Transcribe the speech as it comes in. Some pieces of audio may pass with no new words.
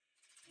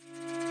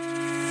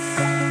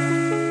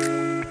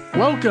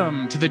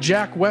Welcome to the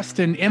Jack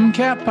Westin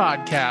MCAT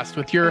podcast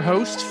with your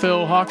host,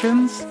 Phil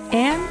Hawkins.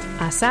 And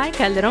Asai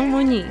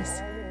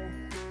Calderon-Muñiz.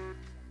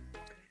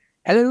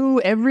 Hello,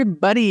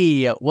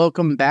 everybody.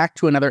 Welcome back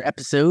to another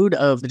episode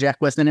of the Jack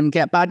Westin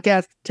MCAT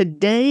podcast.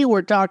 Today,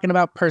 we're talking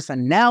about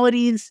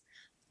personalities,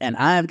 and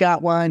I've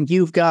got one,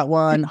 you've got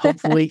one,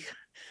 hopefully.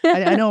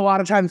 I know a lot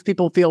of times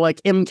people feel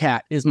like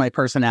MCAT is my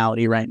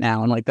personality right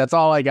now, and like that's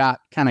all I got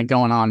kind of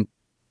going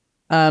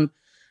on.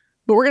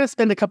 But we're going to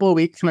spend a couple of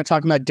weeks kind of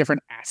talking about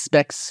different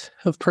aspects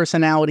of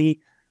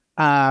personality.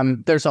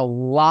 There's a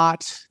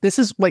lot. This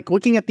is like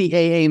looking at the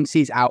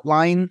AAMC's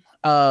outline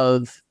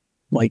of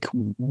like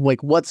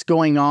what's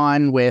going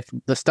on with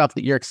the stuff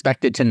that you're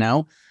expected to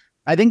know.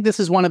 I think this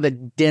is one of the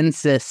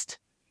densest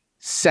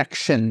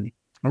section,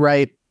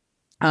 right?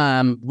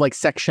 Like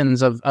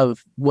sections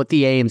of what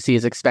the AAMC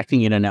is expecting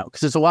you to know.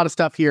 Because there's a lot of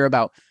stuff here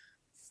about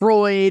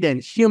Freud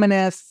and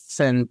humanists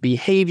and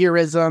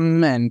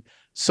behaviorism and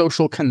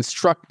social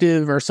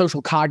constructive or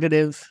social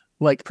cognitive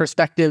like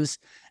perspectives.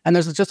 And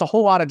there's just a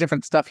whole lot of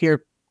different stuff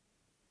here.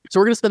 So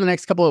we're going to spend the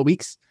next couple of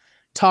weeks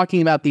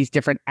talking about these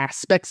different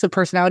aspects of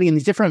personality and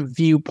these different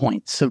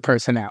viewpoints of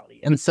personality.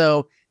 And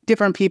so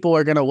different people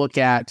are going to look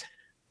at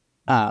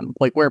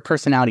like where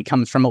personality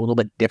comes from a little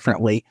bit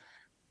differently.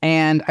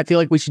 And I feel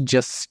like we should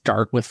just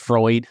start with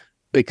Freud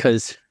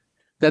because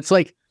that's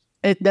like,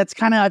 that's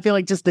kind of, I feel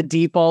like just the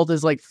default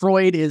is like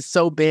Freud is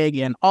so big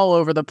and all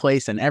over the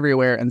place and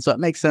everywhere. And so it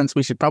makes sense.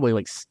 We should probably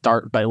like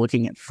start by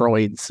looking at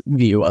Freud's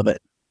view of it.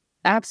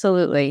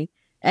 Absolutely.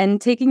 And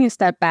taking a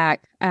step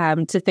back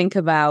to think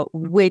about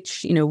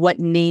what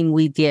name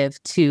we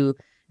give to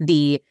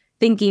the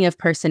thinking of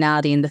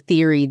personality and the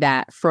theory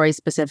that Freud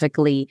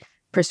specifically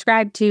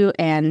prescribed to.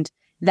 And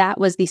that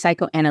was the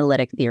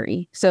psychoanalytic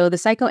theory. So the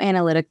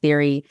psychoanalytic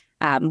theory,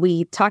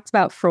 we talked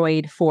about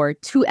Freud for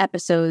 2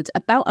 episodes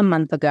about a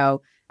month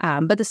ago.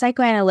 But the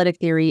psychoanalytic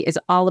theory is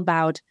all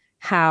about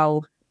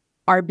how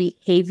our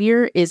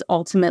behavior is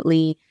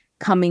ultimately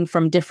coming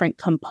from different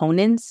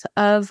components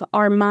of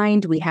our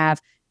mind. We have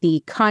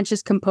the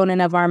conscious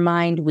component of our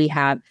mind. We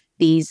have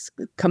these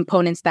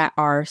components that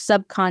are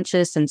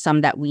subconscious and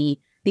some that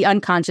the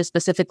unconscious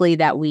specifically,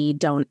 that we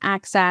don't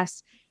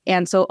access.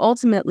 And so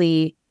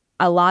ultimately,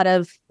 a lot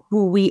of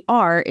who we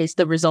are is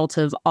the result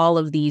of all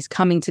of these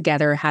coming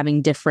together,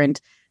 having different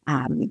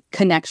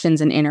connections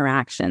and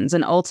interactions.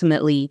 And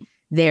ultimately,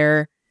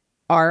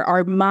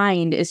 our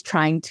mind is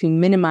trying to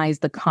minimize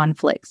the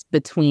conflicts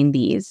between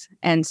these.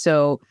 And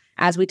so,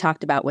 as we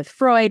talked about with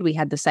Freud, we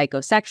had the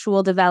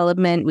psychosexual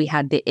development, we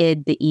had the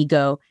id, the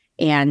ego,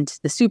 and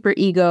the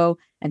superego.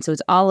 And so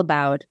it's all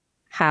about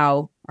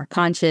how our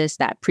conscious,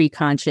 that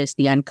preconscious,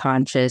 the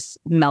unconscious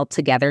melt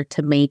together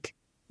to make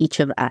each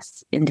of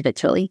us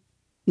individually.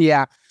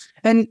 Yeah.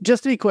 And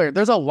just to be clear,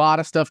 there's a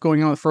lot of stuff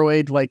going on with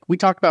Freud. Like we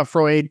talked about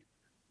Freud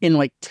in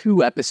like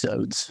 2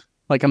 episodes,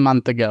 like a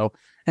month ago.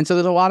 And so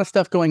there's a lot of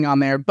stuff going on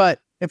there. But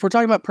if we're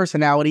talking about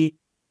personality,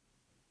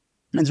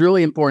 it's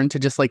really important to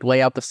just like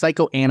lay out the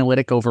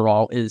psychoanalytic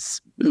overall is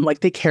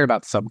like they care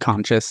about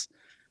subconscious.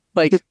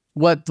 Like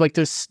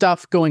there's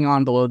stuff going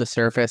on below the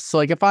surface. So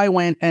like if I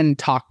went and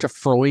talked to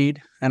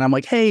Freud and I'm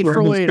like, hey,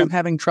 Freud, I'm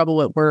having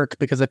trouble at work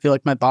because I feel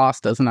like my boss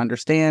doesn't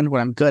understand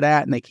what I'm good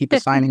at. And they keep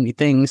assigning me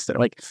things that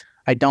like,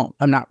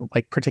 I'm not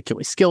like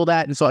particularly skilled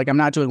at. And so like, I'm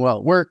not doing well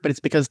at work, but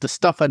it's because the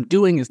stuff I'm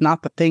doing is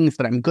not the things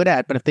that I'm good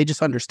at. But if they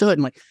just understood,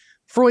 and like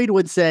Freud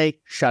would say,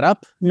 shut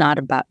up. Not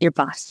about your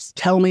boss.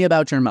 Tell me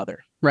about your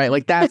mother. Right.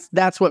 Like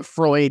that's what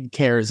Freud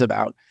cares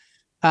about.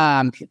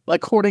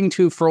 According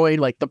to Freud,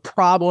 like the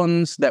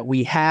problems that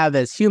we have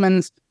as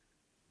humans,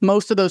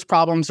 most of those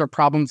problems are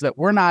problems that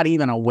we're not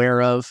even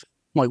aware of.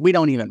 Like we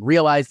don't even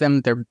realize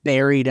them. They're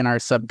buried in our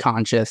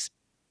subconscious.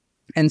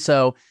 And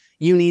so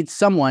you need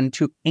someone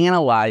to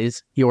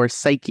analyze your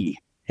psyche,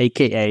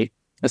 aka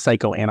a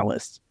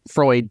psychoanalyst.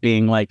 Freud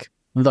being like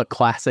the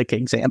classic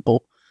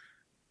example.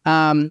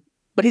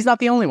 But he's not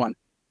the only one.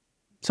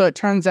 So it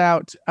turns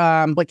out,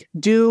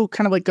 do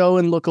kind of like go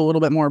and look a little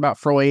bit more about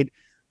Freud.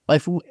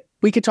 Like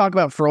we could talk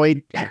about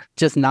Freud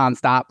just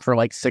nonstop for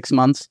like 6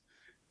 months.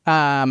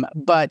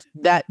 But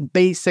that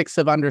basics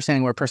of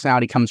understanding where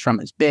personality comes from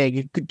is big.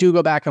 You could do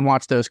go back and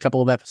watch those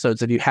couple of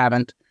episodes if you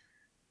haven't.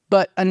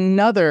 But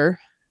another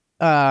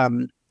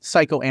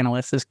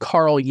psychoanalyst is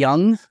Carl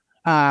Jung,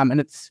 and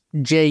it's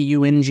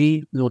Jung.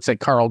 It looks like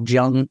Carl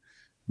Jung,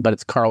 but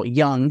it's Carl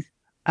Jung.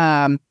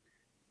 And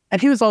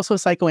he was also a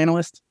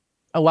psychoanalyst.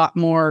 A lot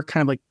more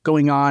kind of like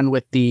going on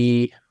with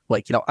the,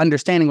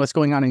 understanding what's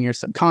going on in your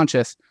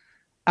subconscious.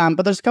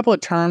 But there's a couple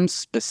of terms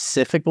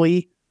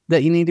specifically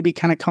that you need to be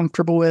kind of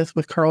comfortable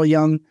with Carl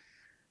Jung.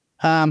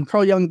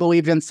 Carl Jung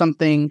believed in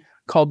something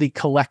called the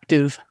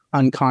collective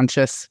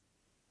unconscious,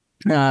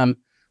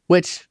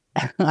 which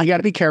I got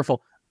to be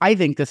careful. I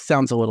think this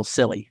sounds a little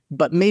silly,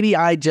 but maybe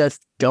I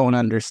just don't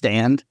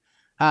understand.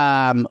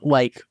 I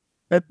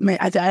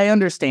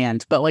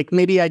understand, but like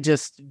maybe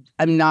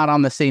I'm not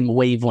on the same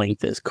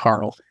wavelength as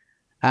Carl.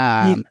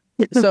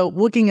 So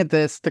looking at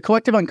this, the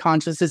collective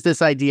unconscious is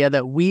this idea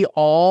that we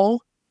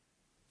all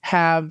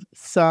have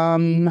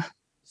some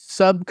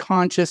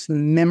subconscious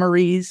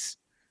memories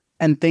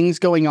and things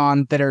going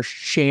on that are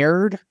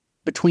shared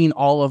between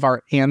all of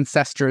our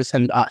ancestors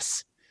and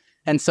us.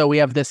 And so we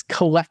have this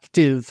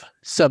collective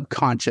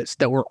subconscious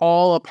that we're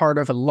all a part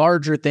of a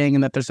larger thing,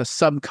 and that there's a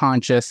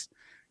subconscious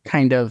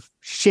kind of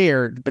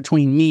shared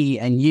between me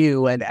and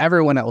you and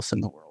everyone else in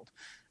the world,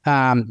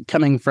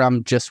 coming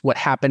from just what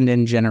happened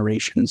in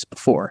generations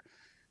before.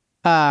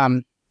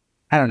 I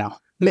don't know.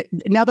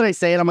 Now that I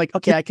say it, I'm like,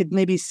 okay, I could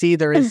maybe see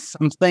there is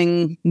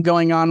something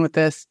going on with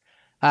this.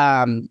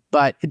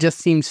 But it just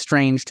seems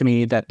strange to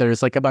me that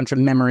there's like a bunch of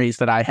memories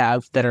that I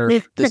have that are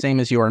the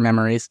same as your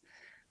memories.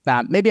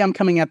 Maybe I'm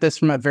coming at this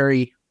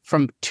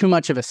from too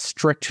much of a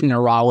strict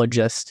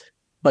neurologist,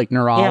 like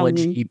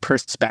neurology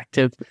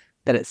perspective,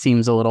 that it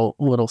seems a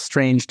little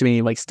strange to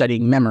me, like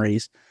studying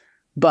memories.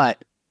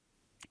 But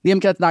the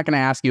MCAT's not going to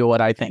ask you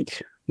what I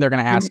think. They're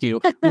going to ask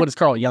you, what does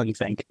Carl Jung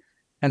think?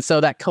 And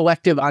so that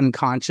collective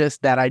unconscious,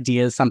 that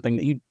idea is something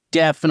that you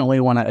definitely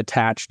want to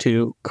attach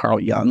to Carl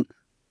Jung.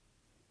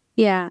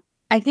 Yeah,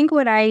 I think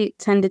what I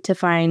tended to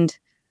find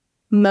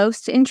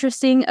most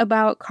interesting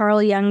about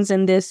Carl Jung's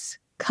and this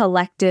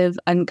collective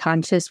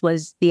unconscious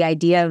was the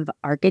idea of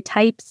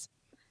archetypes,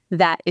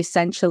 that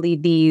essentially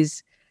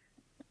these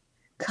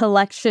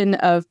collection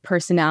of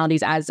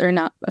personalities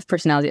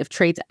of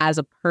traits as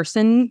a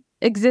person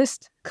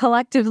exist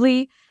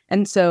collectively.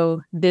 And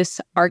so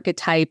this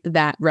archetype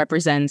that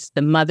represents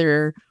the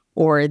mother,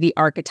 or the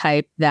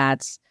archetype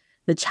that's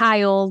the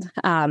child.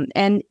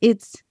 And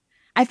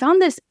I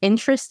found this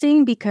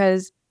interesting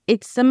because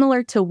it's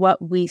similar to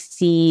what we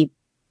see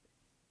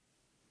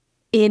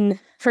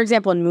for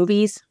example, in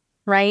movies,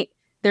 right?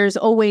 There's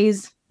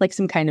always like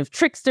some kind of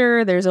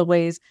trickster. There's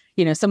always,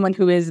 someone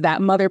who is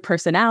that mother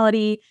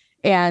personality.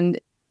 And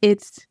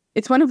it's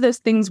one of those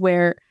things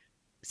where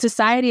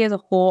society as a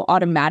whole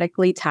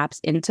automatically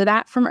taps into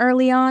that from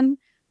early on.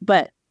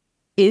 But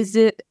is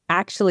it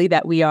actually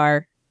that we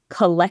are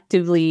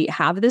collectively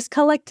have this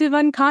collective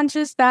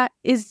unconscious that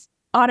is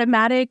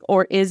automatic,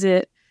 or is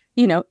it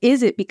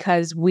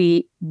because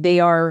they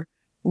are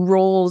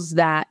roles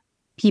that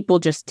people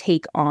just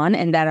take on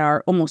and that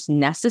are almost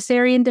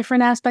necessary in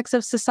different aspects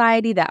of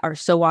society that are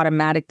so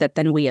automatic that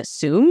then we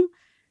assume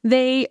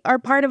they are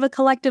part of a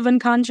collective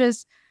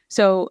unconscious?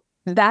 So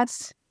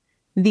that's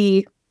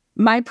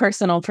my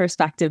personal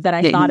perspective that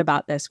I thought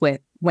about this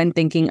with when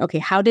thinking, okay,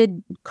 how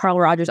did Carl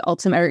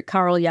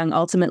Jung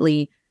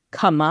ultimately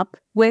come up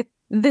with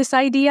this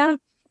idea?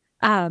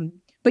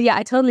 But yeah,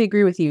 I totally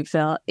agree with you,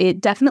 Phil.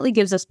 It definitely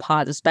gives us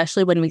pause,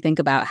 especially when we think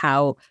about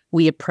how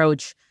we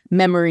approach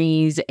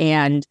memories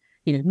and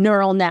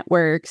neural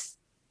networks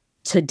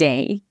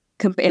today.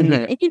 And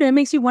it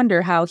makes you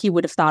wonder how he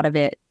would have thought of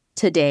it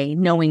today,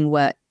 knowing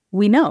what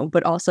we know,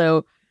 but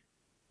also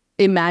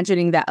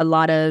imagining that a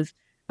lot of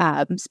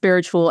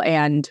spiritual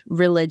and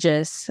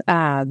religious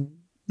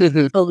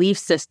belief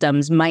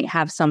systems might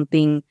have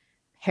something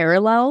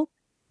parallel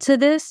to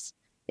this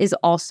is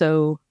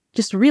also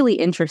just really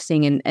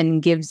interesting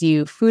and gives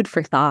you food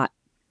for thought.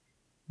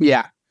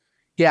 Yeah,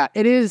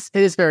 it is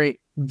very,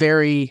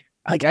 very.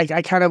 Like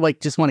I kind of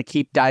just want to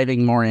keep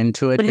diving more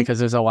into it because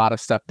there's a lot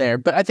of stuff there.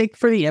 But I think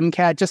for the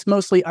MCAT, just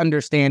mostly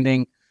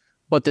understanding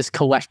what this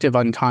collective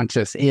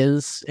unconscious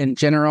is in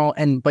general.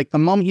 And the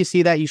moment you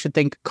see that, you should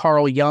think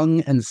Carl Jung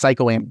and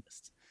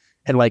psychoanalysts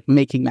and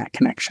making that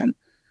connection.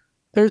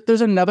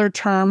 There's another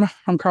term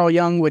from Carl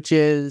Jung, which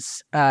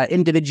is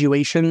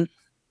individuation.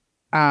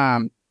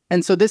 And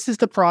so this is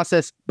the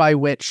process by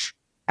which,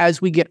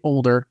 as we get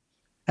older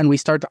and we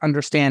start to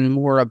understand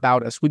more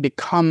about us, we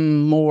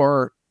become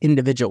more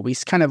individual. We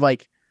kind of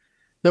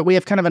that we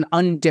have kind of an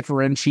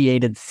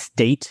undifferentiated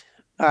state.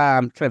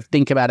 Kind of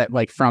think about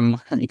it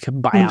from a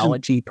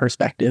biology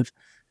perspective,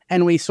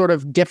 and we sort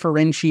of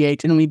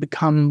differentiate and we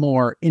become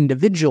more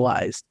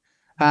individualized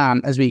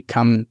as we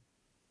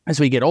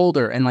get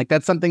older. And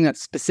that's something that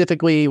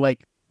specifically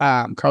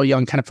Carl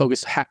Jung kind of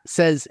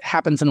says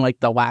happens in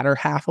the latter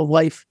half of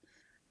life.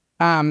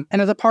 And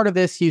as a part of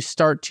this, you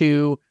start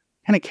to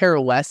kind of care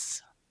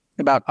less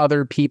about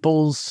other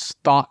people's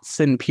thoughts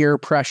and peer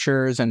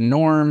pressures and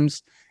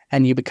norms,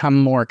 and you become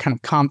more kind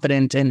of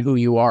confident in who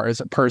you are as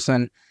a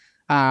person.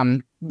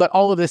 But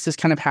all of this is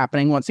kind of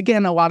happening. Once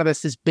again, a lot of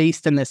this is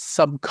based in this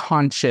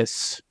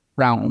subconscious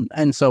realm.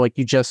 And so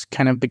you just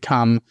kind of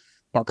become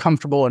more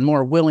comfortable and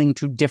more willing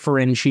to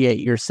differentiate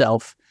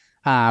yourself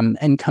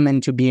and come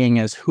into being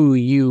as who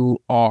you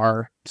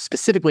are,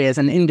 specifically as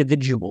an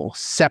individual,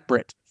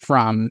 separate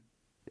from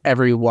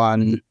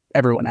everyone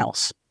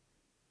else.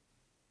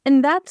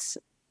 And that's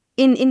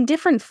in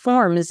different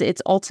forms.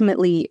 It's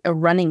ultimately a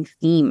running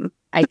theme,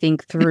 I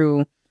think,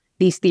 through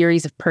these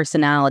theories of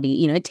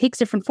personality. It takes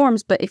different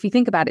forms, but if you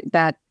think about it,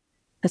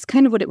 that's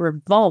kind of what it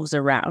revolves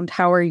around.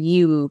 How are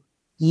you,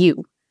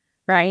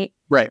 right?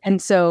 Right.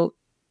 And so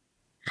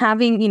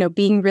having,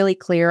 being really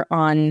clear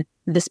on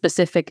the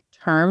specific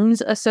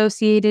terms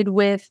associated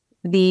with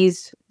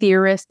these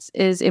theorists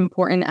is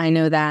important. I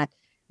know that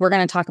we're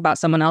going to talk about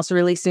someone else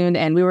really soon,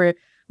 and we were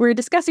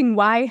discussing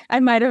why I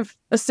might have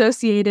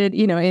associated,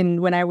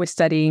 when I was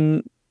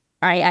studying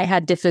I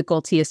had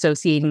difficulty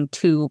associating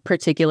two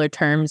particular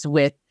terms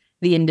with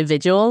the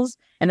individuals,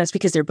 and that's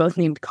because they're both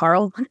named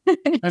Carl.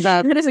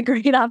 That is a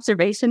great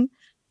observation.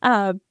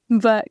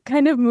 But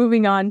kind of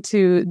moving on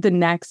to the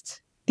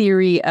next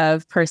theory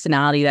of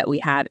personality that we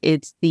have,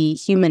 it's the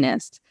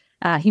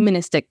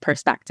humanistic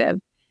perspective.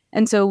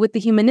 And so with the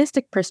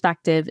humanistic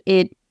perspective,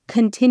 it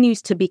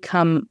continues to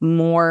become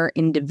more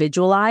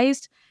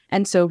individualized.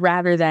 And so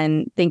rather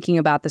than thinking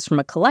about this from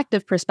a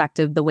collective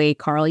perspective, the way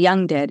Carl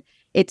Jung did,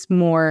 it's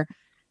more,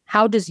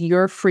 how does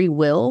your free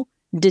will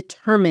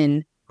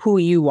determine who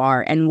you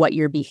are and what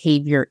your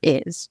behavior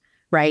is,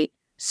 right?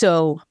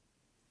 So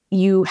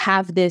you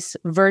have this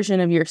version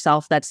of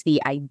yourself that's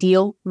the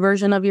ideal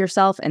version of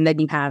yourself, and then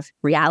you have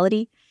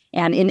reality.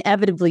 And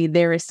inevitably,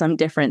 there is some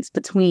difference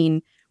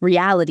between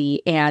reality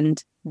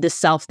and the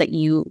self that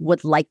you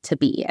would like to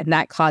be. And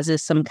that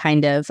causes some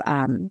kind of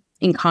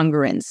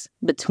incongruence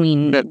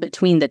between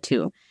the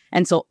two.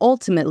 And so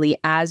ultimately,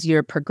 as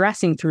you're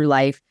progressing through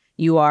life,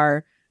 you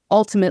are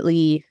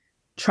ultimately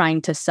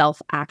trying to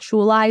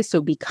self-actualize,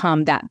 so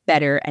become that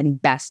better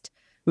and best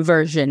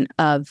version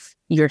of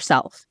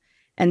yourself.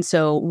 And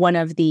so one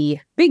of the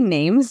big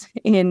names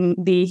in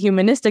the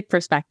humanistic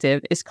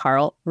perspective is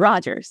Carl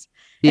Rogers.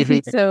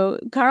 And so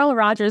Carl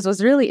Rogers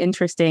was really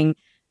interesting.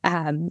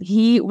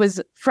 He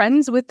was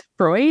friends with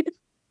Freud.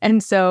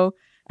 And so,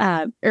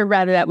 or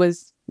rather that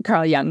was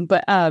Carl Jung.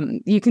 But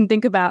you can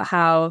think about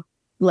how,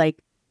 like,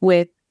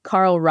 with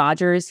Carl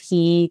Rogers,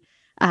 he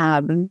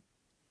was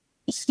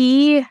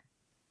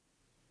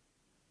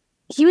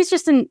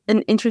just an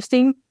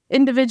interesting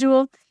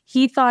individual.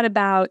 He thought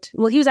about,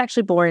 well, he was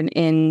actually born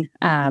in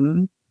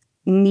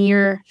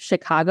near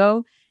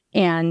Chicago,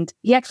 and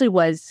he actually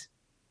was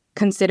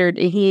considered,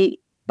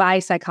 by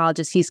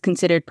psychologists, he's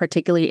considered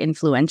particularly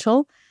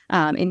influential,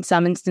 in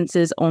some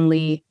instances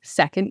only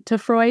second to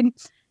Freud.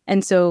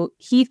 And so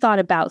he thought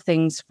about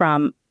things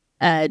from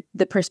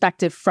the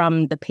perspective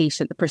from the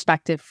patient, the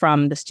perspective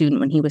from the student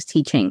when he was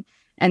teaching.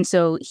 And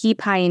so he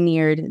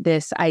pioneered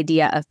this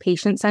idea of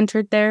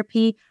patient-centered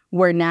therapy,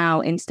 where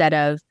now, instead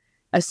of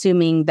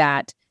assuming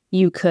that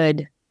you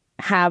could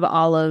have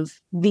all of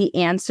the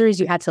answers,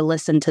 you had to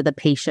listen to the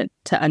patient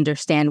to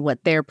understand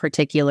what their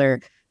particular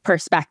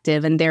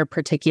perspective and their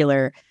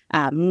particular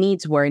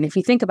needs were. And if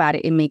you think about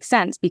it, it makes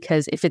sense,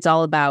 because if it's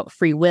all about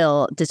free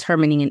will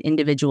determining an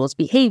individual's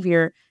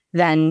behavior,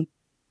 then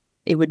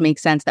it would make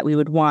sense that we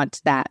would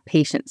want that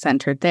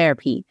patient-centered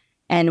therapy.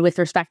 And with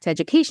respect to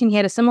education, he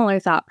had a similar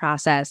thought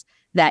process,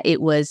 that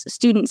it was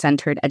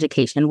student-centered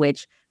education,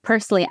 which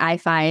personally I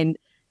find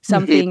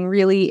something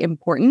really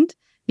important,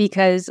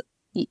 because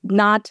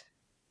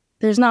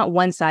there's not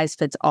one size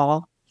fits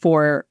all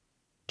for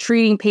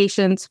treating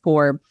patients,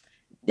 for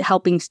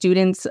helping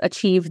students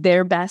achieve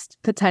their best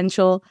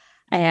potential.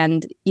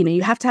 And,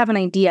 you have to have an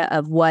idea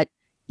of what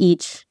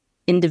each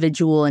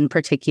individual in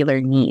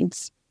particular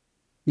needs.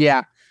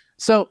 Yeah.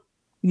 So,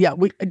 yeah,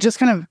 we just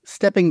kind of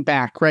stepping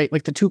back, right?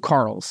 Like the two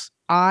Carls.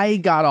 I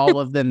got all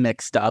of them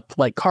mixed up,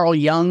 like Carl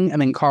Jung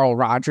and then Carl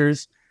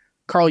Rogers.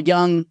 Carl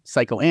Jung,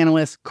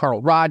 psychoanalyst.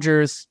 Carl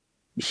Rogers,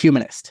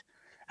 humanist.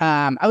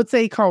 I would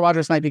say Carl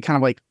Rogers might be kind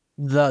of like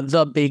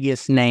the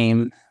biggest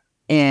name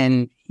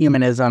in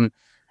humanism.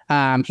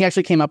 He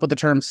actually came up with the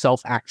term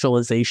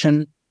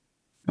self-actualization,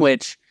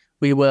 which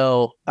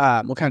we'll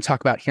kind of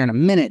talk about here in a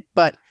minute.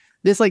 But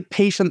this like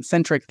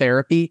patient-centric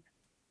therapy,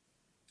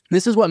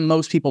 this is what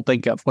most people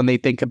think of when they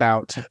think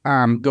about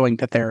going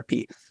to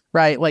therapy,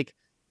 right? Like,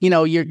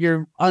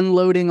 you're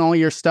unloading all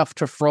your stuff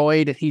to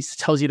Freud. He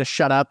tells you to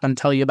shut up and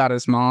tell you about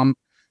his mom,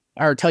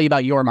 or tell you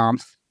about your mom.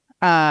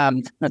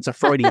 That's a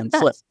Freudian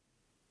slip.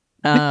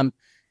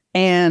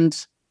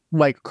 And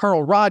like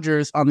Carl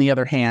Rogers, on the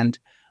other hand,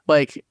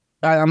 like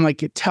I'm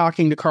like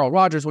talking to Carl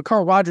Rogers. What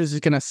Carl Rogers is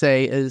going to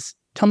say is,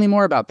 tell me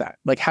more about that.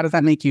 Like, how does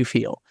that make you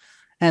feel?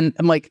 And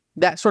I'm like,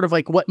 that sort of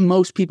like what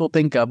most people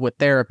think of with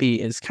therapy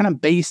is kind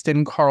of based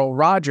in Carl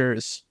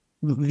Rogers'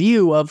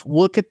 view of,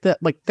 look at the,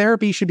 like,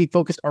 therapy should be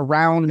focused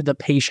around the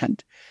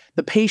patient.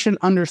 The patient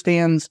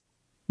understands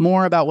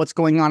more about what's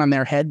going on in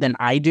their head than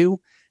I do.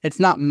 It's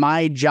not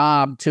my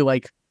job to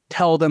like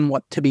tell them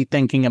what to be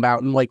thinking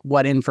about and like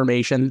what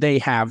information they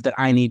have that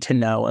I need to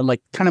know. And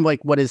like kind of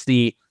like what is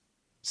the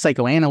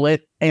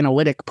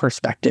psychoanalytic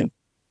perspective.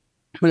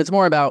 But it's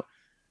more about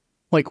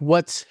like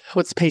what's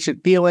the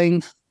patient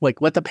feeling,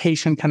 like let the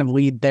patient kind of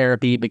lead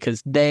therapy,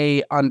 because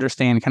they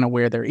understand kind of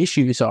where their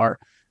issues are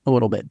a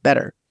little bit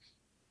better.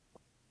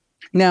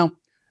 Now,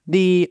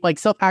 the like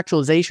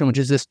self-actualization, which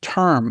is this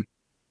term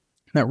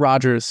that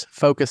Rogers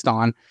focused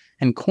on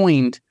and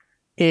coined,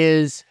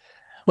 is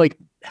like,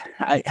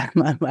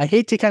 I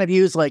hate to kind of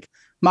use like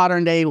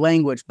modern day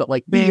language, but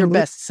like be your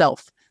best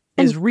self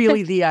is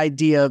really the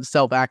idea of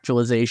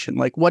self-actualization.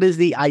 Like, what is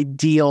the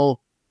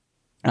ideal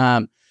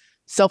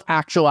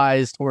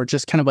self-actualized or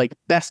just kind of like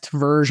best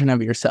version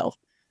of yourself?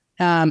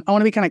 I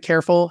want to be kind of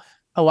careful.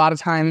 A lot of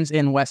times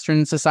in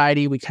Western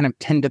society, we kind of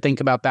tend to think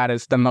about that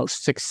as the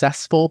most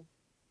successful.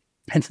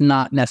 It's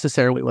not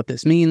necessarily what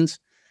this means.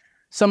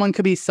 Someone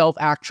could be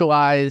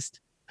self-actualized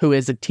who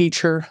is a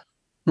teacher,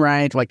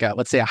 right? Like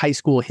let's say a high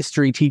school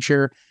history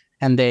teacher,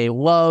 and they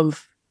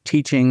love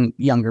teaching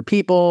younger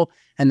people,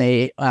 and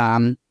they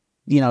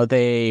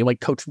they like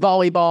coach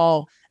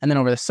volleyball, and then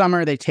over the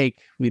summer they take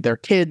their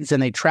kids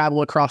and they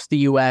travel across the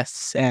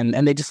US, and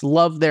they just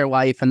love their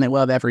life and they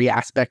love every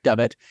aspect of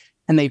it,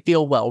 and they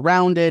feel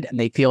well-rounded, and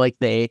they feel like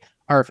they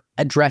are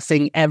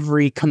addressing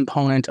every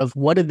component of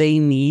what do they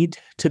need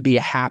to be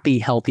a happy,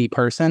 healthy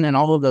person, and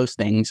all of those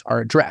things are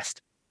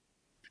addressed.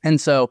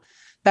 And so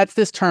that's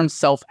this term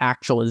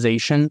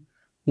self-actualization,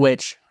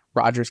 which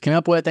Rogers came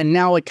up with. And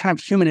now like kind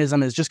of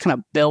humanism is just kind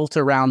of built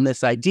around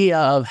this idea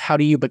of how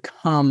do you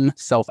become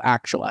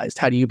self-actualized?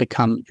 How do you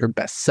become your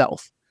best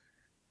self?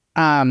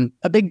 A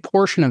big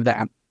portion of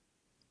that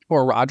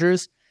for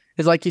Rogers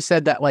is, like you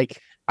said, that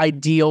like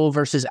ideal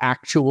versus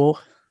actual,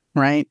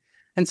 right?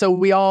 And so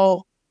we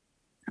all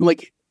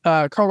like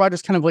Carl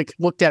Rogers kind of like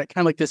looked at it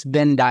kind of like this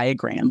Venn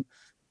diagram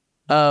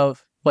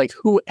of like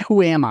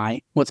who am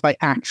I? What's my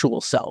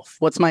actual self?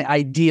 What's my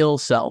ideal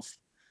self?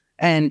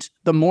 And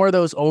the more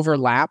those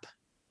overlap,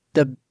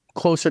 the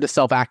closer to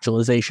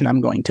self-actualization I'm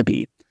going to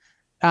be.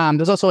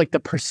 There's also like the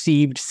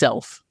perceived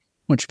self,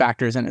 which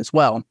factors in as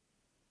well.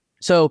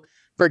 So,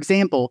 for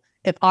example,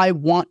 if I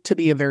want to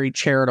be a very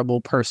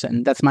charitable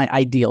person, that's my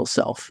ideal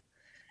self,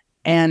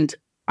 and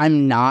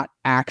I'm not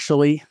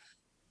actually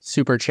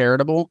super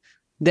charitable,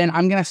 then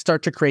I'm going to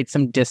start to create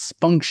some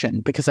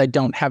dysfunction because I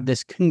don't have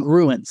this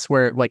congruence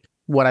where like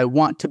what I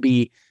want to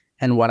be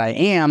and what I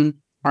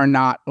am are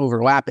not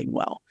overlapping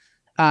well.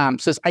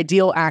 So it's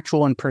ideal,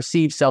 actual, and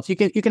perceived self. You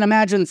can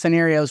imagine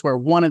scenarios where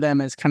one of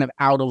them is kind of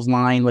out of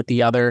line with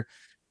the other.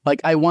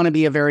 Like, I want to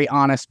be a very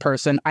honest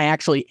person. I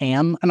actually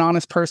am an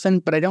honest person,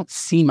 but I don't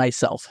see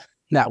myself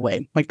that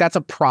way. Like, that's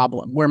a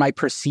problem where my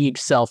perceived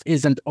self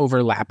isn't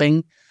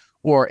overlapping,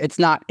 or it's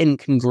not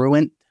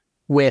incongruent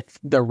with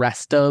the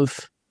rest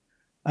of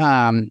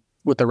the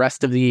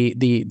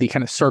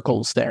kind of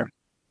circles there.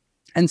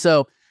 And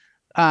so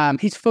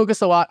he's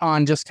focused a lot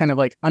on just kind of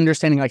like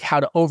understanding like how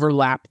to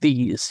overlap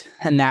these,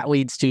 and that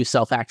leads to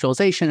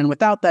self-actualization. And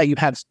without that, you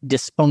have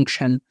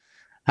dysfunction.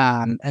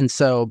 And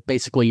so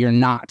basically you're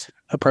not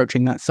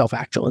approaching that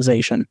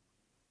self-actualization.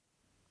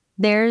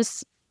 There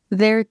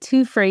are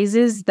two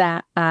phrases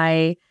that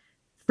I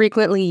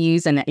frequently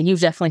use, and you've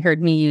definitely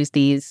heard me use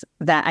these,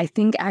 that I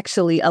think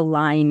actually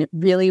align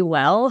really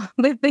well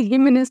with the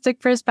humanistic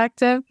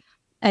perspective.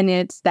 And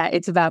it's that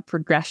it's about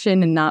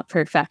progression and not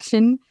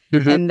perfection.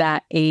 Mm-hmm. And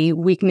that a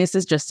weakness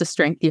is just a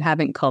strength you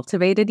haven't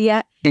cultivated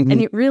yet. Mm-hmm.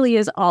 And it really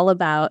is all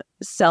about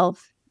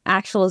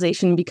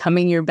self-actualization,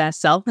 becoming your best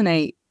self. And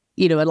a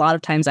lot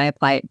of times I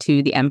apply it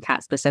to the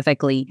MCAT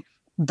specifically.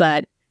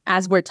 But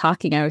as we're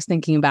talking, I was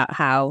thinking about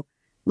how,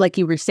 like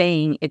you were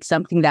saying, it's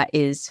something that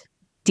is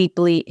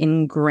deeply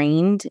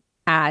ingrained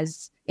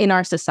as in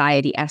our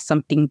society as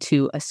something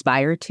to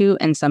aspire to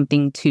and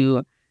something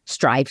to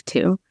strive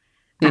to.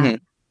 Mm-hmm.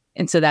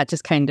 And so that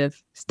just kind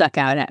of stuck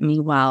out at me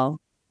while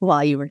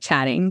you were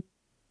chatting.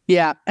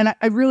 Yeah. And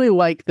I really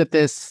like that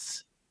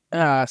this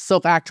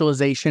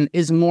self-actualization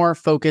is more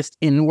focused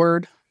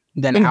inward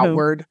than mm-hmm.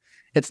 outward.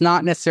 It's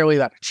not necessarily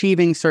about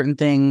achieving certain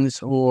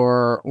things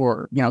or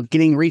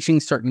reaching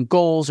certain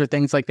goals or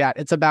things like that.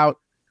 It's about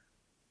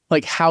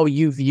like how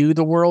you view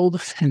the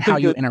world and how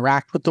you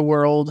interact with the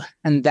world.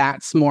 And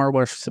that's more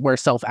where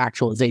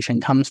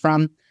self-actualization comes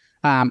from.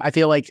 I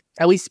feel like,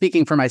 at least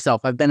speaking for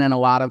myself, I've been in a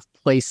lot of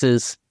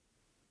places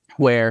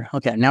where,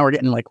 okay, now we're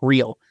getting like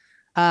real.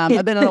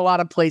 I've been in a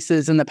lot of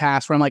places in the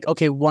past where I'm like,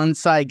 okay,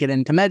 once I get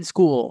into med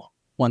school,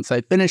 once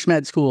I finish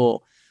med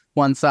school,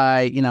 once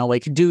I,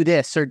 do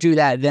this or do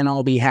that, then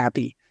I'll be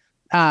happy.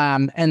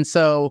 And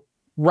so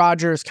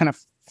Rogers kind of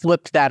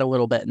flipped that a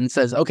little bit and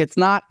says, okay, it's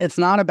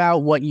not about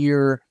what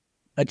you're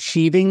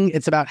achieving.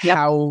 It's about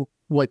how,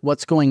 like,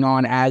 what's going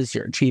on as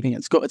you're achieving.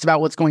 It's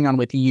about what's going on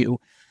with you.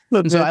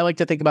 And so I like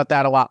to think about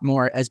that a lot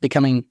more as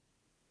becoming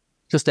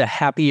just a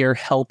happier,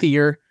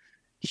 healthier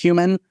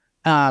human.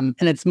 And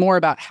it's more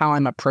about how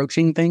I'm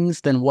approaching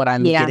things than what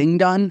I'm getting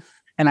done.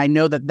 And I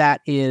know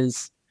that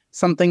is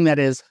something that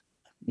is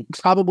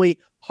probably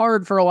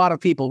hard for a lot of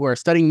people who are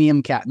studying the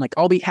MCAT. And like,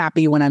 I'll be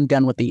happy when I'm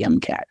done with the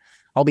MCAT.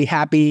 I'll be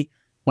happy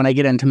when I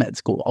get into med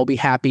school. I'll be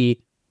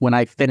happy when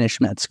I finish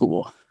med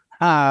school.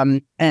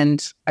 And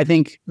I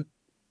think,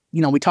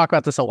 we talk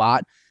about this a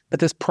lot,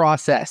 but this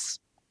process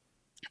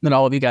that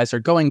all of you guys are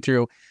going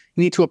through,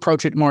 you need to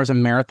approach it more as a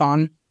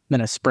marathon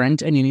than a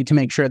sprint. And you need to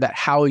make sure that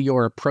how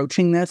you're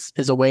approaching this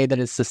is a way that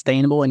is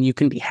sustainable and you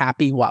can be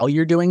happy while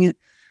you're doing it.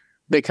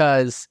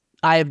 Because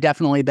I have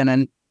definitely been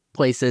in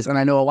places, and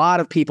I know a lot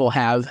of people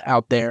have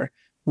out there,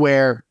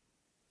 where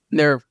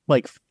their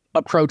like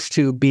approach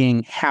to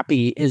being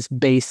happy is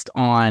based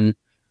on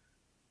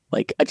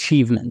like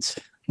achievements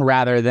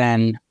rather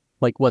than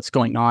like what's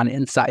going on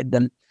inside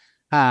them.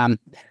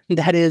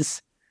 That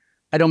is,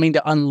 I don't mean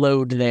to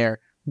unload there,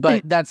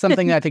 but that's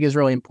something that I think is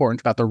really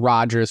important about the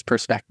Rogers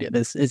perspective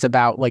is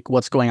about like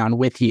what's going on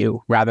with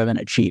you rather than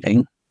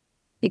achieving.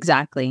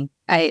 Exactly.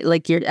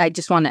 I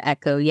just want to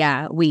echo.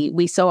 Yeah.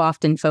 We so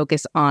often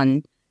focus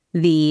on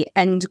the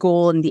end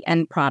goal and the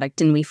end product,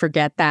 and we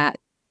forget that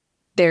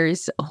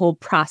there's a whole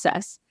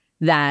process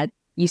that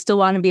you still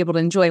want to be able to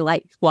enjoy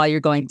life while you're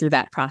going through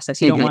that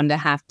process. You don't want to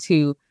have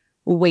to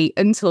wait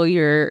until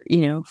you're,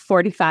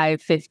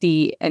 45,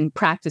 50 and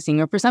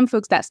practicing. Or for some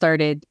folks that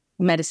started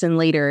medicine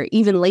later,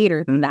 even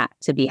later than that,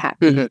 to be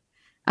happy.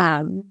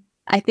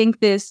 I think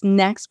this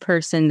next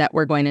person that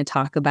we're going to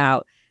talk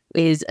about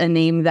is a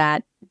name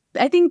that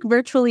I think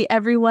virtually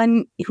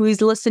everyone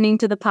who's listening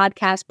to the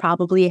podcast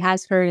probably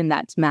has heard, and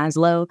that's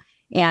Maslow.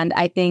 And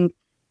I think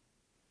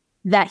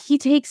that he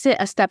takes it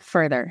a step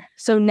further.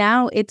 So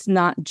now it's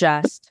not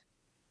just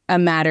a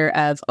matter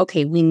of,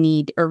 okay,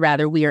 we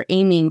are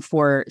aiming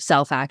for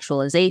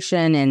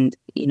self-actualization and,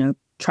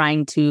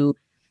 trying to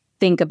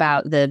think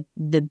about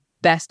the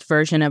best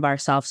version of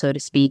ourselves, so to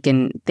speak,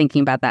 and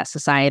thinking about that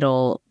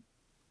societal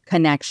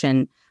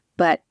connection.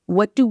 But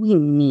what do we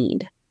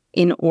need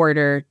in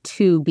order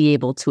to be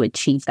able to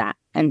achieve that?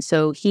 And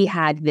so he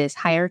had this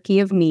hierarchy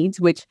of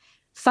needs, which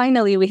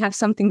finally we have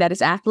something that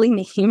is aptly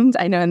named.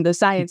 I know in the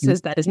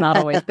sciences that is not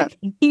always the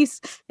case.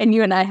 And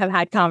you and I have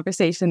had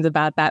conversations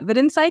about that. But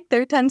in psych,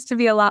 there tends to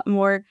be a lot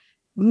more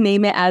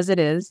name it as it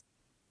is.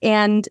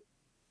 And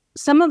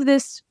some of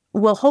this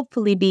will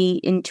hopefully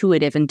be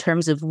intuitive in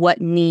terms of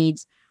what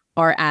needs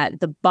are at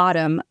the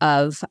bottom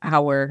of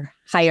our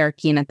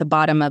hierarchy, and at the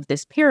bottom of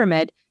this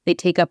pyramid, they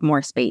take up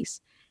more space.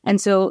 And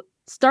so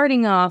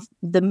starting off,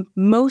 the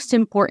most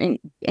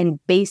important and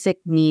basic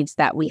needs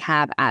that we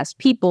have as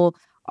people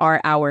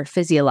are our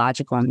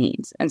physiological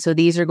needs. And so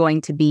these are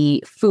going to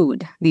be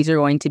food, these are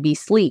going to be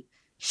sleep,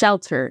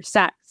 shelter,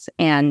 sex,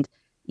 and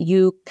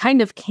you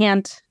kind of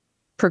can't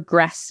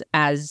progress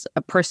as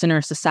a person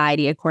or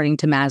society, according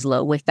to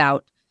Maslow,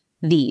 without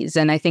these.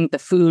 And I think the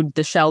food,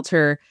 the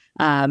shelter,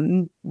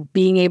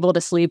 being able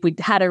to sleep. We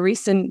had a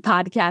recent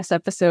podcast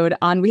episode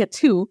we had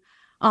 2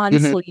 on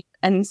sleep.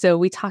 And so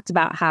we talked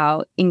about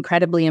how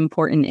incredibly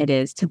important it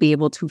is to be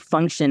able to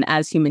function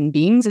as human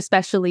beings,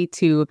 especially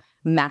to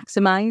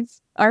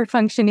maximize our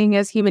functioning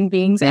as human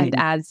beings and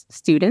as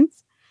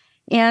students.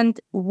 And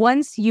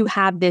once you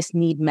have this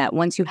need met,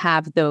 once you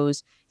have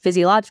those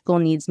physiological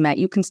needs met,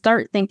 you can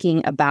start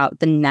thinking about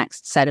the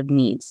next set of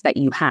needs that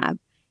you have.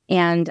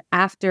 And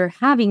after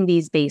having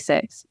these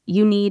basics,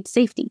 you need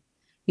safety.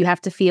 You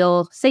have to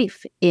feel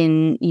safe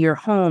in your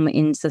home,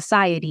 in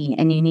society,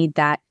 and you need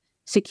that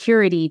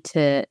security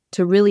to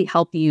really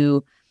help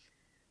you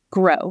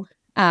grow.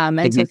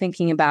 And so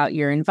thinking about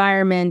your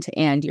environment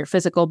and your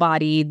physical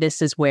body,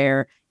 this is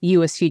where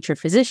you as future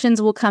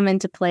physicians will come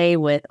into play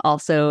with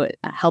also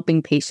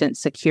helping patients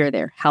secure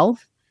their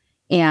health.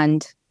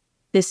 And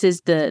this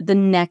is the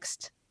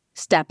next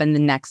step and the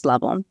next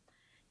level.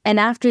 And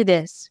after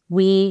this,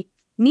 we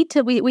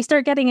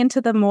start getting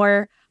into the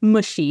more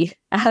mushy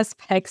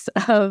aspects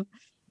of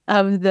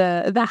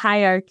the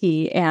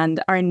hierarchy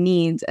and our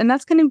needs. And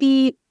that's going to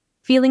be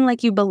feeling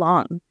like you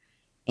belong.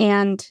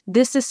 And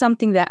this is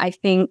something that I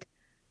think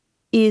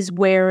is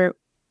where,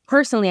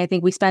 personally, I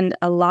think we spend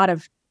a lot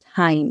of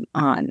time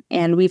on.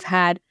 And we've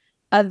had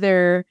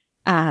other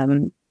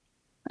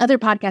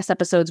podcast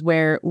episodes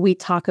where we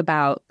talk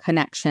about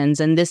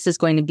connections. And this is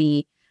going to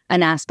be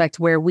an aspect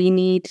where we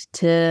need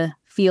to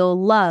feel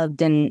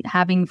loved and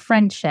having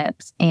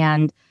friendships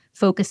and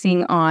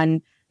focusing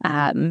on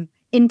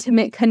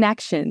intimate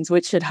connections,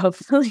 which should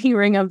hopefully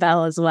ring a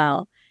bell as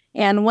well.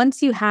 And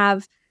once you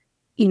have,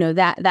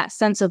 that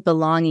sense of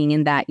belonging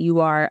and that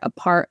you are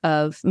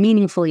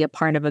meaningfully a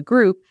part of a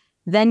group,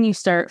 then you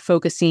start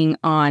focusing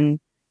on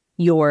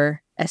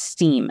your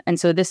esteem. And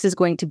so this is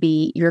going to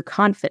be your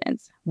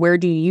confidence. Where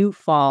do you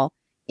fall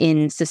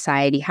in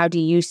society? How do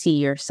you see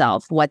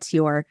yourself? What's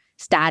your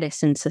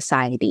status in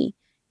society?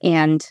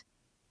 And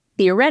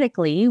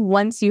theoretically,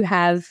 once you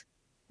have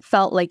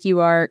felt like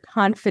you are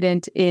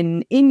confident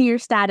in your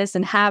status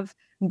and have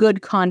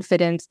good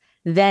confidence,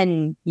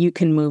 then you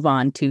can move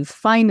on to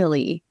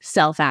finally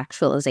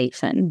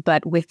self-actualization.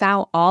 But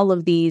without all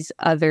of these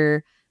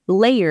other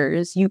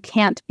layers, you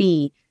can't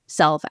be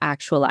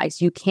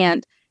self-actualized. You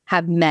can't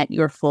have met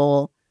your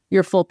full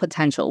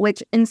potential,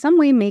 which in some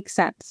way makes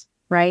sense,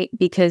 right?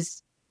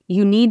 Because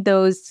you need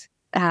those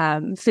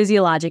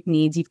physiologic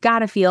needs. You've got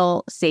to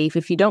feel safe.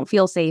 If you don't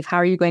feel safe, how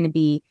are you going to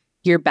be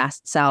your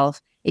best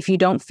self? If you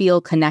don't feel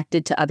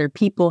connected to other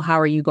people, how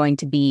are you going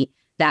to be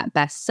that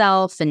best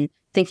self? And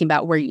thinking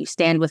about where you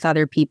stand with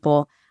other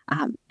people.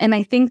 And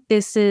I think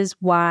this is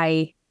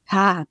why,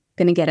 I'm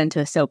going to get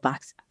into a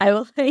soapbox. I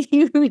will let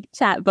you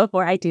chat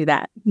before I do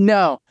that.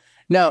 No.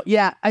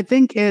 Yeah, I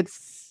think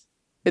it's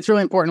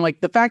really important. Like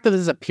the fact that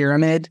this is a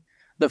pyramid,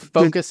 the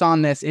focus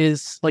on this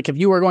is like, if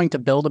you were going to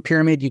build a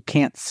pyramid, you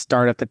can't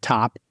start at the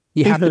top.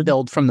 You have to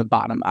build from the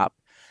bottom up.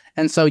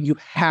 And so you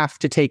have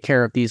to take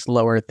care of these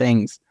lower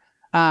things.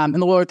 And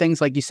the lower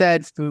things, like you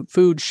said,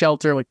 food,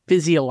 shelter, like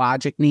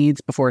physiologic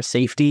needs before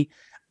safety.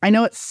 I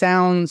know it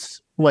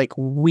sounds like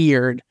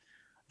weird.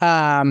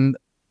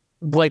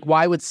 Like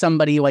why would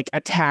somebody like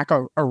attack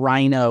a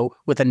rhino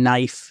with a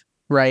knife,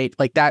 right?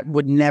 Like that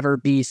would never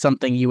be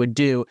something you would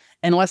do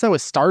unless I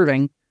was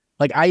starving.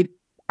 Like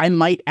I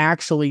might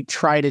actually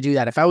try to do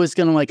that. If I was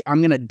going to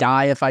I'm going to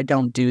die if I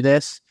don't do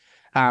this.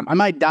 I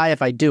might die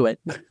if I do it,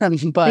 but I'm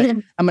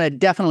going to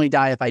definitely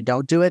die if I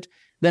don't do it.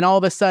 Then all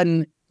of a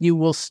sudden you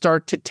will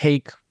start to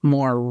take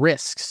more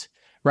risks,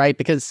 right?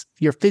 Because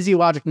your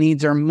physiologic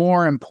needs are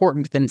more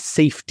important than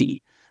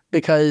safety.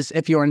 Because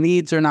if your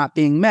needs are not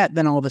being met,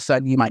 then all of a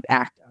sudden you might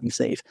act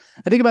unsafe.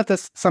 I think about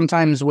this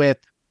sometimes with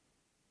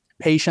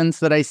patients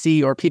that I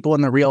see or people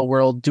in the real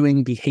world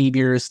doing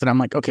behaviors that I'm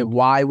like, okay,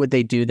 why would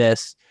they do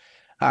this?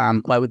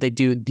 Why would they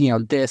do,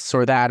 this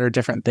or that or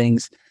different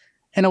things?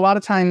 And a lot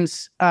of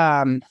times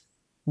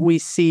we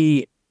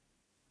see,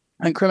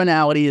 and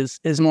criminality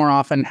is more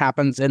often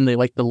happens in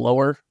the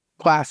lower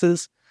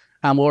classes,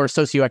 lower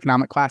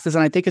socioeconomic classes.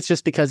 And I think it's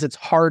just because it's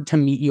hard to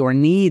meet your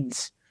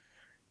needs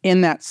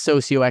in that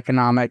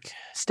socioeconomic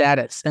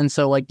status. And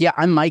so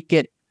I might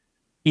get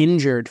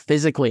injured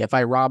physically if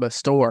I rob a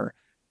store.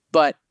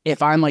 But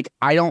if I'm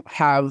I don't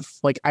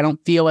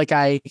feel like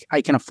I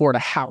can afford a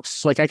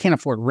house. I can't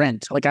afford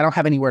rent. I don't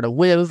have anywhere to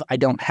live. I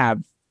don't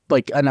have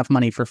enough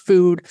money for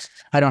food.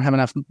 I don't have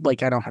enough, I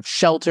don't have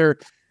shelter.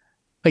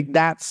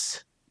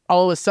 That's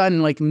all of a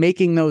sudden,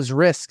 making those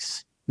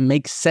risks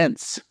makes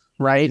sense,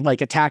 right?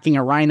 Attacking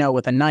a rhino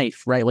with a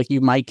knife, right?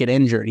 You might get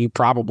injured. You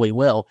probably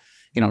will.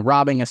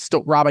 Robbing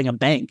a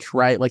bank,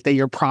 right? That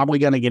you're probably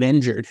going to get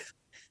injured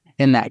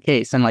in that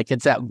case. And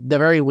it's at the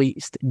very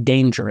least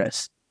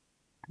dangerous.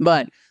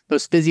 But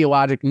those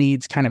physiologic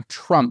needs kind of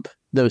trump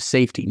those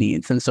safety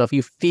needs. And so if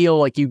you feel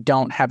like you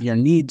don't have your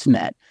needs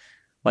met,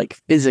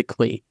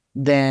 physically,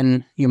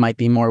 then you might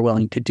be more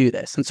willing to do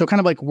this. And so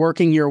kind of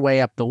working your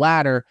way up the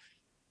ladder,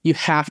 you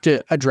have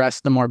to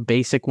address the more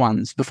basic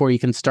ones before you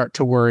can start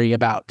to worry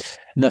about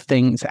the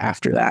things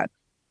after that.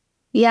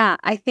 Yeah,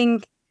 I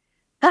think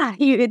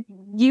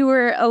you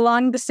were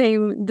along the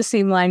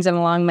same lines and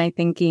along my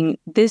thinking.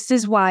 This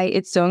is why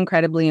it's so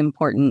incredibly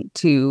important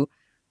to,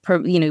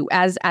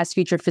 as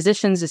future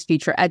physicians, as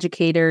future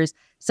educators.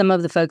 Some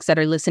of the folks that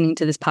are listening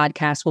to this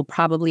podcast will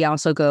probably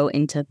also go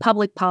into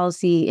public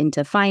policy,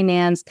 into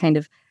finance, kind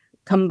of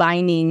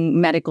combining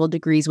medical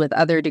degrees with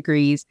other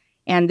degrees.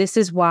 And this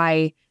is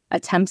why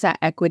attempts at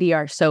equity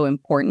are so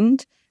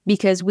important,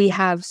 because we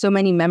have so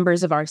many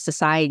members of our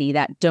society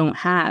that don't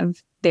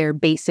have their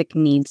basic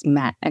needs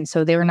met. And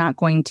so they're not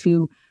going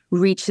to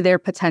reach their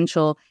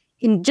potential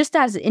just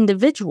as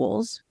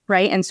individuals,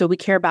 right? And so we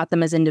care about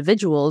them as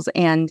individuals.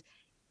 And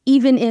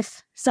even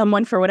if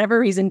someone, for whatever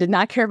reason, did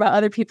not care about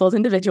other people as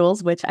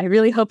individuals, which I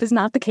really hope is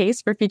not the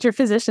case for future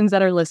physicians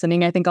that are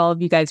listening, I think all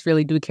of you guys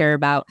really do care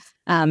about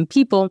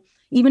people.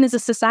 Even as a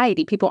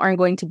society, people aren't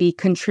going to be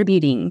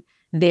contributing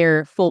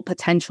their full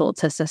potential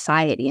to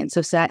society. And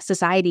so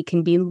society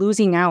can be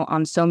losing out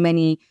on so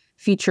many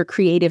future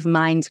creative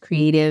minds,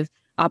 creative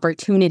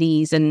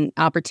opportunities and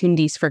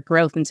opportunities for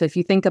growth. And so if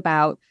you think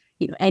about,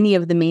 any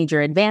of the major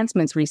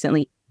advancements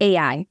recently,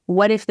 AI,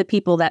 what if the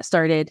people that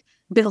started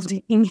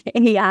building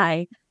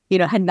AI,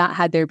 had not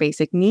had their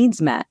basic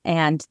needs met?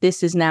 And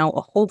this is now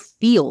a whole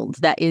field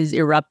that is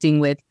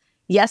erupting with,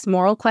 yes,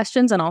 moral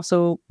questions and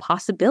also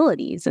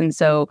possibilities. And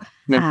so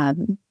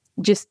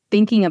just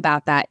thinking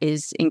about that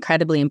is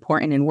incredibly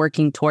important, and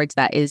working towards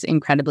that is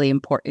incredibly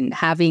important.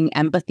 Having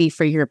empathy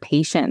for your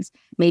patients.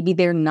 Maybe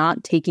they're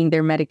not taking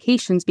their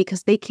medications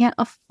because they can't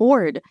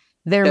afford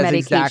their medication.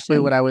 That's exactly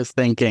what I was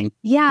thinking.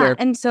 Yeah.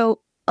 And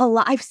so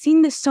I've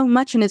seen this so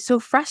much, and it's so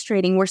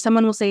frustrating where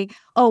someone will say,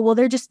 oh, well,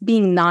 they're just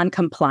being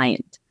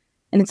non-compliant.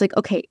 And it's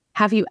okay,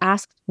 have you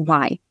asked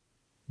why?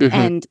 Mm-hmm.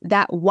 And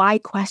that why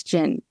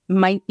question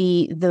might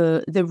be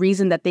the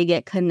reason that they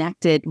get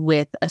connected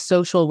with a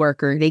social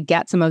worker. They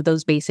get some of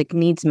those basic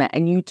needs met,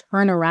 and you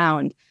turn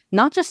around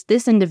not just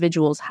this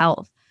individual's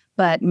health,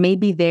 but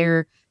maybe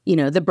they're,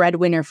 the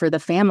breadwinner for the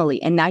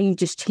family. And now you've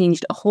just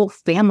changed a whole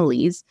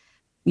family's,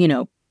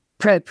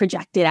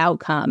 projected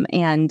outcome.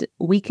 And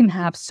we can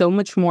have so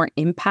much more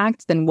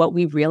impact than what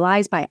we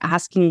realize by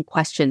asking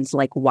questions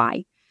like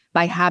why,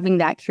 by having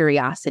that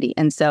curiosity.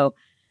 And so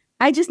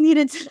I just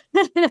needed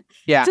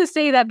to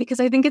say that, because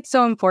I think it's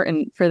so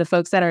important for the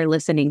folks that are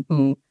listening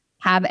who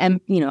have,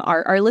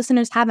 our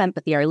listeners have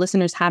empathy. Our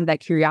listeners have that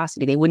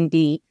curiosity. They wouldn't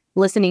be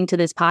listening to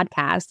this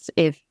podcast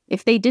if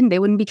they didn't. They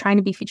wouldn't be trying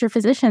to be future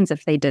physicians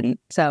if they didn't.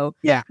 So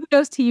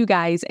kudos to you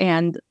guys,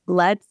 and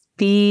let's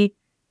be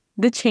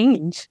the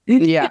change.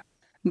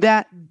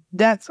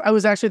 That's I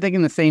was actually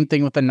thinking the same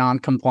thing with the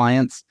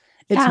non-compliance.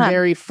 It's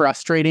very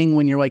frustrating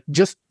when you're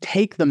just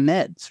take the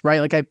meds,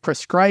 right? I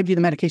prescribed you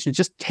the medications.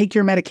 Just take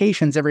your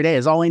medications every day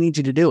is all I need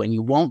you to do. And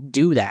you won't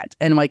do that.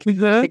 And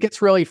it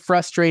gets really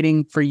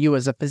frustrating for you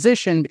as a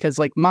physician, because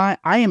I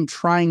am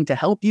trying to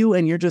help you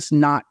and you're just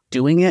not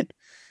doing it.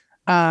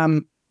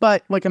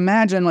 But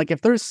imagine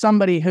if there's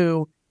somebody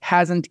who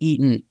hasn't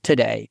eaten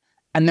today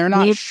and they're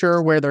not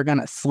sure where they're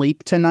going to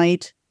sleep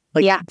tonight.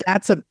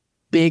 That's a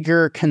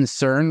bigger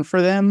concern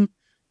for them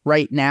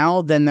right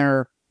now than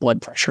their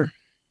blood pressure.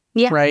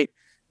 Yeah. Right.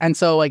 And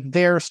so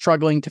they're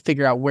struggling to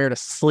figure out where to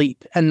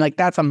sleep. And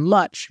that's a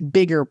much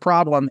bigger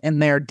problem in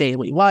their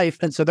daily life.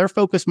 And so they're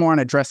focused more on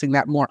addressing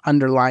that more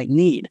underlying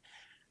need.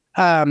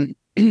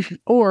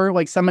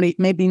 Or somebody,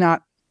 maybe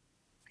not,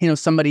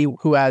 somebody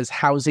who has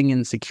housing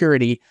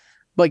insecurity,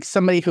 like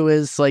somebody who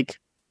is like,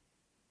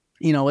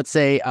 let's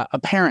say a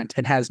parent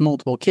and has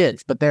multiple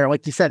kids, but they're,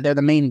 like you said, they're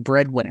the main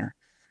breadwinner.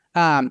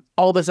 All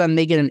of a sudden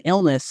they get an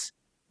illness,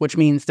 which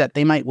means that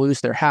they might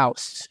lose their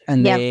house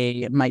and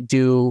they might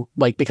do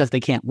like, because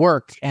they can't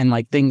work and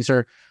like things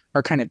are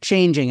kind of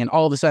changing. And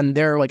all of a sudden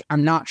they're like,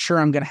 I'm not sure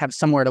I'm going to have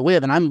somewhere to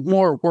live. And I'm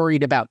more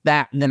worried about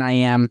that than I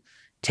am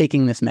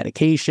taking this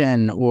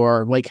medication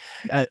or like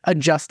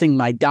adjusting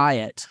my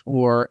diet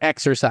or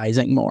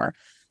exercising more.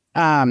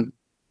 And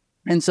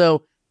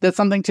so that's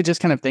something to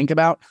just kind of think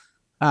about.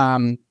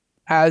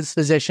 As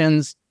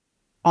physicians,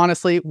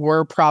 honestly,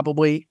 we're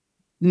probably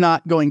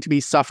not going to be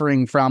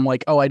suffering from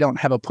like, oh, I don't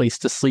have a place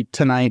to sleep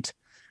tonight,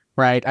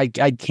 right? I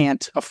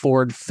can't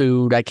afford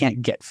food. I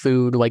can't get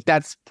food. Like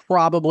that's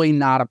probably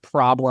not a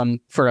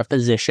problem for a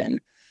physician.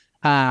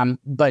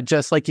 But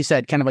just like you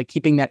said, kind of like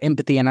keeping that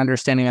empathy and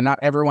understanding that not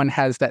everyone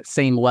has that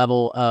same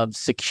level of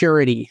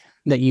security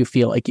that you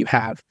feel like you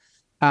have.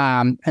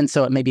 And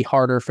so it may be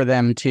harder for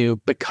them to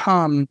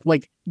become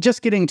like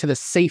just getting to the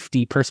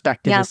safety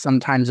perspective is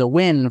sometimes a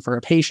win for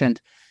a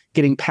patient,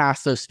 getting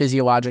past those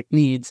physiologic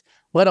needs,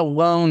 let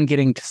alone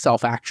getting to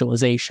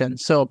self-actualization.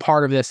 So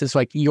part of this is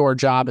like your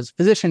job as a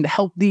physician to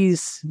help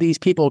these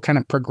people kind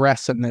of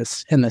progress in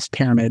this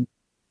pyramid.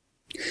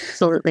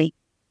 Absolutely.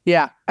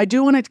 Yeah, I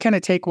do want to kind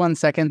of take 1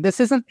 second. This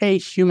isn't a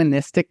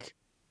humanistic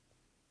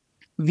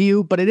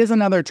view, but it is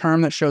another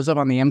term that shows up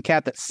on the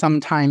MCAT that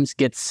sometimes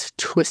gets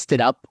twisted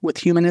up with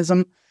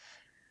humanism,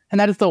 and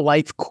that is the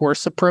life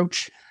course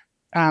approach.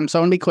 So I want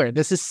to be clear,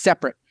 this is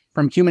separate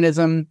from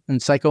humanism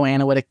and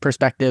psychoanalytic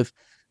perspective,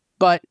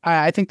 but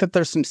I think that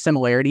there's some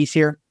similarities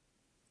here.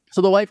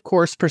 So the life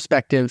course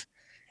perspective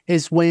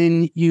is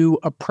when you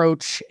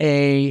approach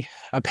a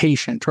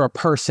patient or a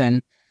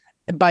person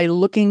by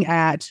looking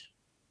at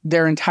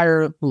their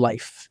entire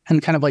life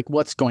and kind of like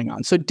what's going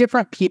on. So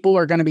different people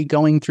are going to be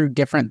going through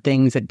different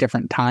things at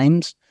different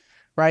times,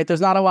 right?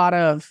 There's not a lot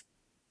of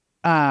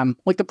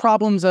like the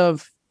problems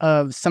of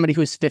somebody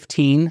who's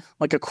 15,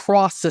 like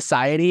across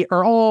society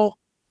are all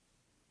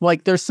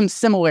like there's some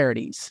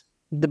similarities,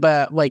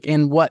 but like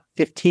in what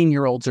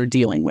 15-year-olds are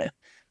dealing with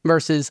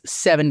versus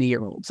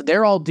 70-year-olds.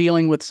 They're all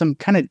dealing with some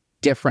kind of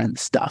different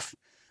stuff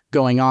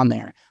going on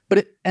there.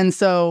 And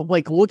so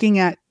like looking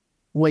at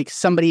like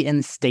somebody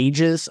in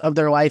stages of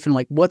their life and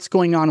like what's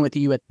going on with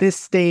you at this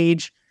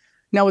stage.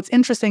 Now, what's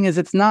interesting is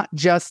it's not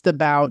just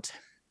about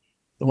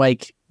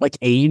like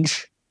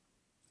age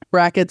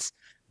brackets,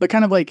 but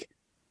kind of like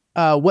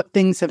what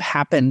things have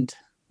happened,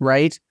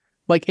 right?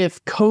 Like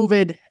if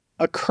COVID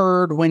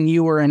occurred when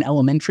you were in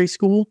elementary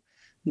school,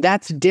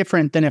 that's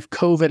different than if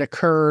COVID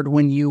occurred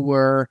when you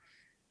were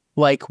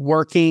like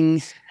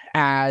working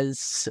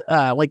as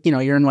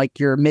you're in like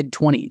your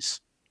mid-20s,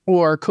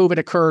 or COVID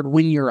occurred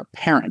when you're a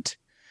parent.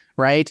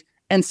 Right.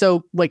 And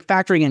so like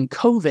factoring in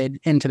COVID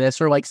into this,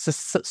 or like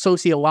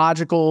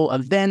sociological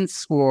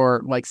events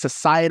or like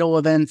societal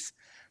events,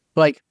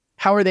 like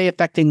how are they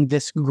affecting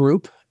this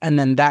group and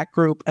then that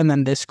group and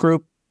then this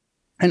group,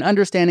 and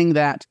understanding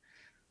that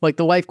like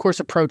the life course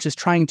approach is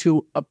trying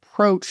to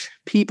approach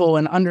people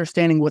and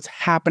understanding what's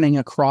happening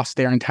across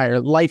their entire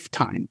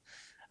lifetime,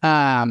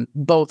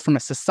 both from a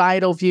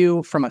societal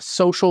view, from a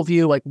social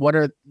view, like what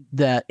are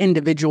the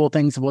individual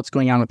things of what's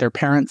going on with their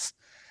parents.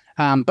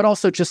 But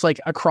also just like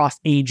across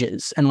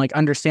ages and like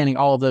understanding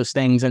all of those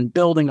things and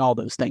building all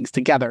those things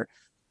together.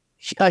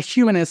 A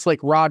humanist like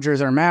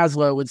Rogers or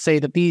Maslow would say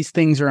that these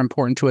things are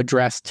important to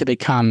address to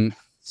become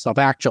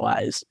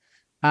self-actualized.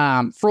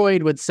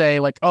 Freud would say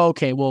like, oh,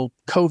 okay, well,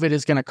 COVID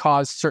is going to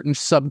cause certain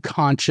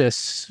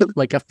subconscious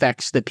like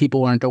effects that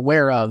people aren't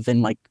aware of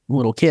in like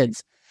little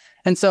kids.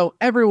 And so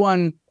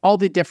everyone, all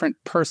the different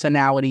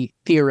personality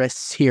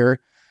theorists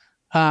here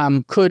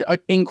could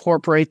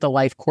incorporate the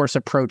life course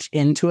approach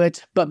into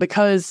it. But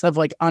because of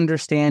like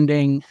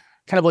understanding,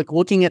 kind of like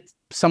looking at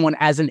someone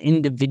as an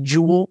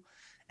individual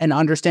and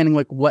understanding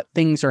like what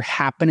things are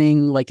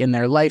happening like in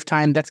their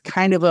lifetime, that's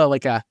kind of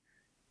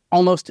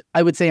almost,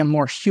 I would say, a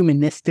more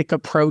humanistic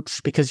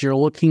approach, because you're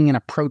looking and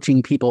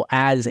approaching people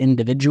as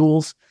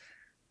individuals,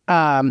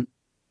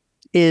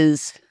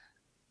 is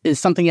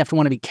something you have to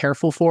want to be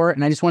careful for.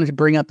 And I just wanted to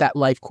bring up that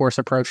life course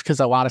approach because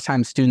a lot of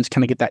times students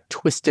kind of get that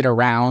twisted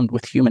around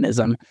with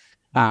humanism.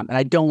 And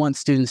I don't want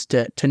students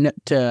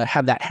to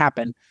have that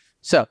happen.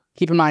 So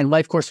keep in mind,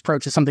 life course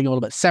approach is something a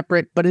little bit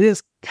separate, but it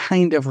is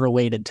kind of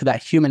related to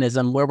that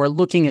humanism where we're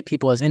looking at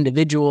people as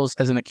individuals,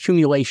 as an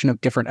accumulation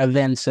of different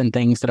events and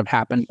things that have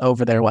happened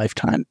over their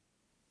lifetime.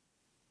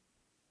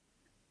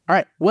 All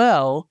right.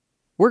 Well,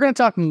 we're going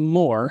to talk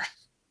more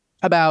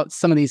about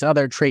some of these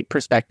other trait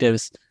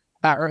perspectives,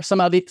 or some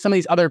of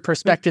these other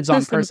perspectives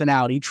on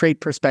personality,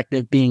 trait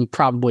perspective being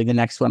probably the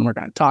next one we're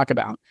going to talk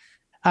about.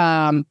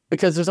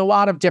 Because there's a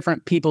lot of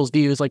different people's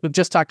views. Like we've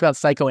just talked about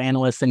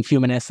psychoanalysts and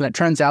humanists, and it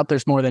turns out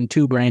there's more than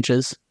 2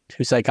 branches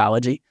to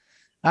psychology.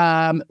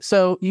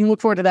 So you can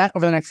look forward to that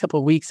over the next couple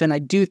of weeks. And I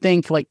do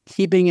think like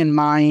keeping in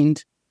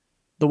mind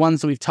the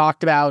ones that we've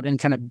talked about and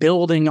kind of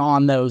building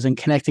on those and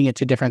connecting it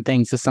to different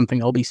things is something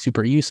that'll be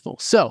super useful.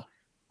 So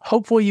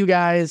hopefully you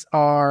guys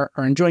are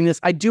enjoying this.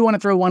 I do want to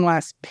throw one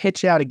last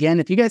pitch out again.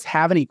 If you guys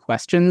have any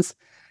questions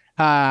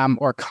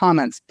or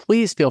comments,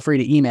 please feel free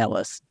to email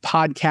us,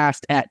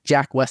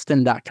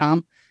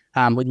 podcast@jackwestin.com.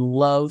 We'd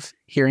love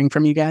hearing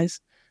from you guys.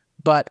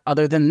 But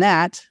other than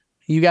that,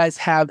 you guys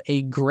have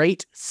a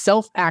great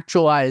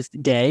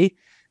self-actualized day.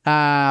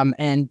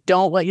 And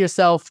don't let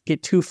yourself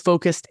get too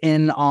focused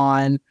in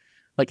on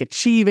like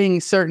achieving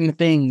certain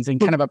things,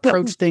 and kind of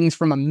approach things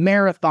from a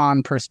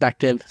marathon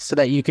perspective so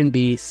that you can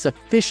be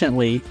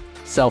sufficiently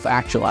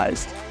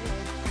self-actualized.